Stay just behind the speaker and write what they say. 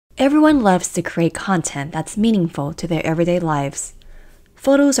Everyone loves to create content that's meaningful to their everyday lives.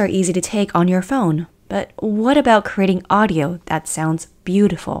 Photos are easy to take on your phone, but what about creating audio that sounds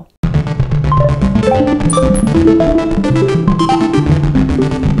beautiful?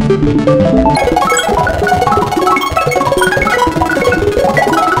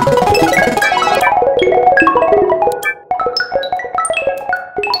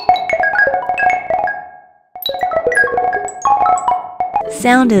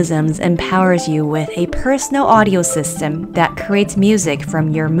 Soundisms empowers you with a personal audio system that creates music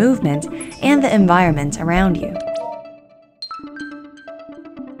from your movement and the environment around you.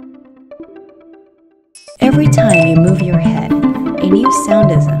 Every time you move your head, a new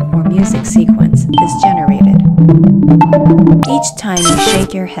soundism or music sequence is generated. Each time you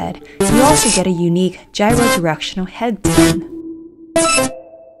shake your head, you also get a unique gyro-directional head tone.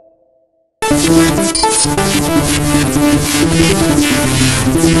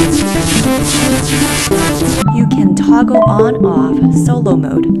 You can toggle on/off solo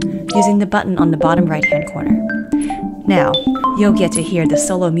mode using the button on the bottom right-hand corner. Now, you'll get to hear the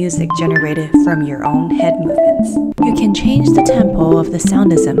solo music generated from your own head movements. You can change the tempo of the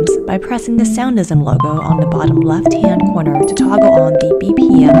Soundisms by pressing the Soundism logo on the bottom left-hand corner to toggle on the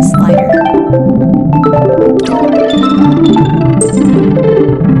BPM slider.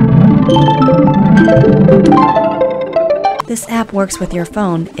 This app works with your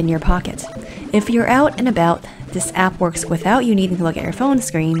phone in your pocket. If you're out and about, this app works without you needing to look at your phone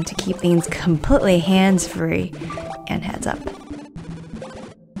screen to keep things completely hands-free and heads up.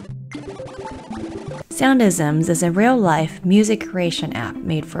 Soundisms is a real-life music creation app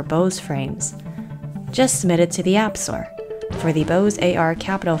made for Bose frames. Just submit it to the App Store for the Bose AR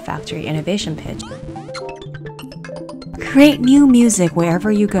Capital Factory Innovation Pitch. Create new music wherever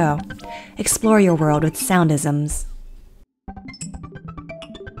you go. Explore your world with Soundisms.